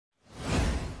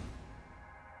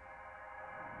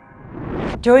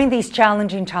During these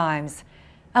challenging times,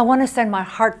 I want to send my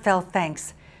heartfelt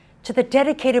thanks to the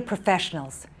dedicated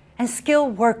professionals and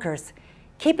skilled workers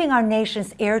keeping our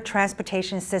nation's air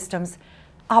transportation systems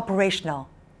operational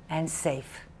and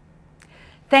safe.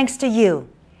 Thanks to you,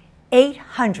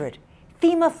 800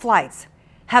 FEMA flights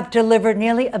have delivered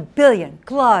nearly 1 billion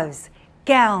gloves,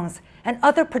 gowns, and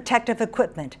other protective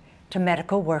equipment to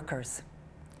medical workers.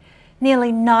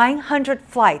 Nearly 900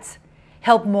 flights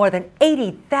helped more than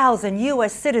 80,000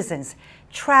 U.S. citizens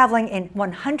traveling in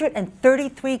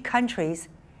 133 countries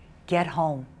get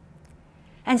home.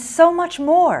 And so much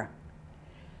more.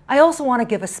 I also want to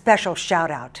give a special shout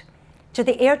out to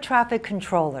the air traffic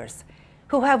controllers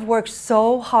who have worked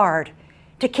so hard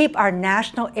to keep our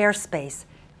national airspace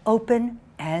open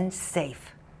and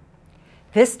safe.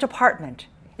 This department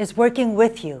is working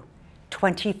with you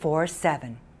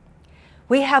 24/7.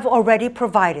 We have already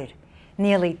provided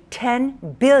nearly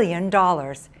 $10 billion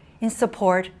in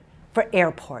support for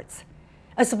airports,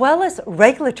 as well as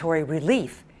regulatory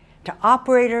relief to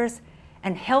operators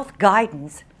and health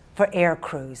guidance for air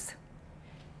crews.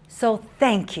 So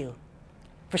thank you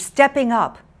for stepping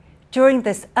up during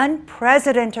this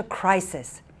unprecedented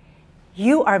crisis.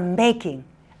 You are making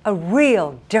a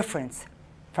real difference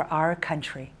for our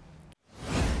country.